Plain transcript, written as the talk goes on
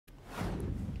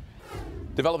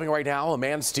Developing right now, a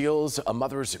man steals a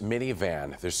mother's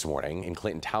minivan this morning in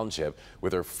Clinton Township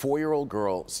with her 4-year-old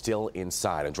girl still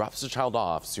inside and drops the child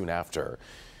off soon after.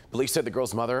 Police said the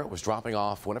girl's mother was dropping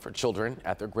off one of her children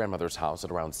at their grandmother's house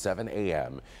at around 7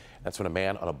 a.m. That's when a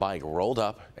man on a bike rolled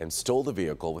up and stole the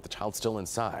vehicle with the child still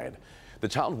inside. The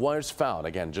child was found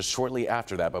again just shortly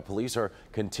after that, but police are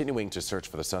continuing to search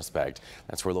for the suspect.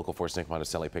 That's where Local 4's Nick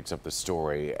Monticelli picks up the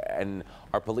story. And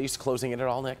are police closing in at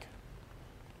all, Nick?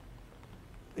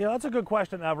 Yeah, that's a good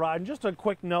question, Evrod. And just a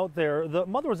quick note there, the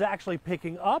mother was actually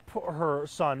picking up her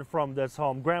son from this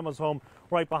home, Grandma's home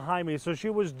right behind me. So she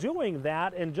was doing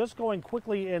that and just going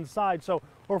quickly inside. So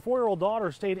her 4-year-old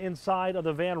daughter stayed inside of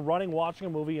the van running, watching a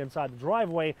movie inside the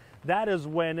driveway. That is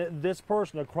when this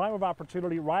person, a crime of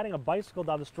opportunity, riding a bicycle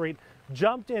down the street,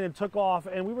 jumped in and took off.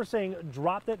 And we were saying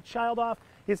dropped that child off.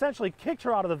 He essentially kicked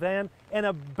her out of the van and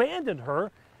abandoned her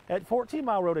at 14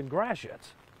 Mile Road in Gratiot.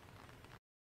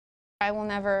 I will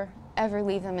never, ever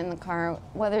leave them in the car.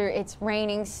 Whether it's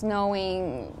raining,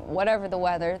 snowing, whatever the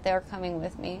weather, they're coming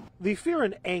with me. The fear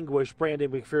and anguish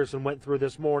Brandon McPherson went through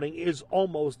this morning is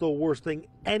almost the worst thing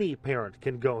any parent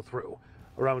can go through.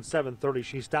 Around 7:30,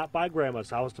 she stopped by Grandma's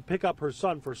house to pick up her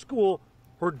son for school.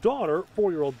 Her daughter,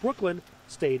 4-year-old Brooklyn,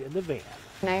 stayed in the van.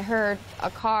 And I heard a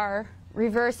car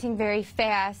reversing very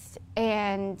fast,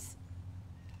 and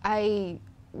I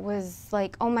was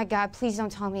like, oh my God, please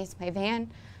don't tell me it's my van.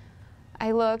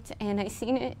 I looked and I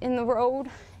seen it in the road,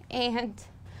 and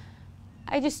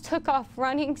I just took off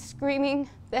running, screaming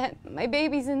that my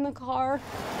baby's in the car.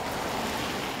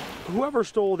 Whoever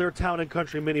stole their Town and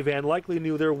Country minivan likely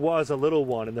knew there was a little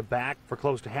one in the back for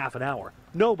close to half an hour.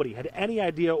 Nobody had any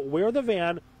idea where the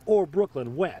van or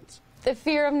Brooklyn went. The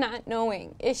fear of not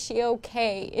knowing, is she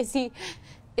okay? Is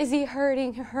he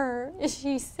hurting her? Is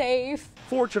she safe?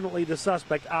 Fortunately, the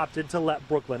suspect opted to let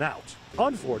Brooklyn out.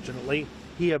 Unfortunately,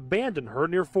 he abandoned her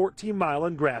near 14 Mile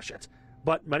in Gratiot,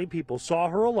 but many people saw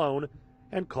her alone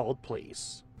and called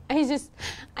police.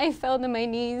 I fell to my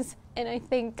knees, and I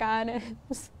thank God.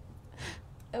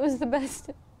 It was the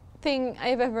best thing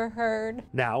I've ever heard.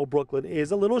 Now Brooklyn is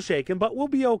a little shaken, but will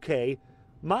be okay.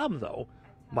 Mom, though,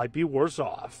 might be worse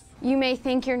off. You may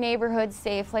think your neighborhood's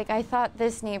safe, like I thought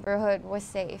this neighborhood was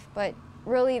safe, but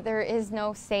really there is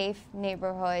no safe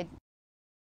neighborhood.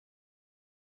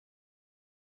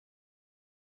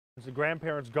 The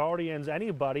grandparents, guardians,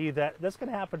 anybody, that this can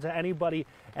happen to anybody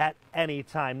at any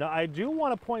time. Now, I do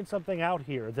want to point something out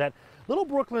here, that little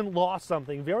Brooklyn lost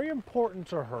something very important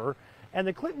to her, and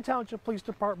the Clinton Township Police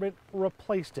Department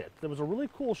replaced it. There was a really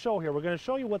cool show here. We're going to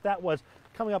show you what that was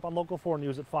coming up on Local 4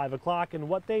 News at 5 o'clock and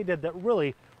what they did that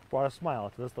really brought a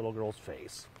smile to this little girl's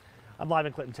face. I'm live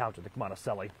in Clinton Township, Nick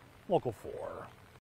Monticelli, Local 4.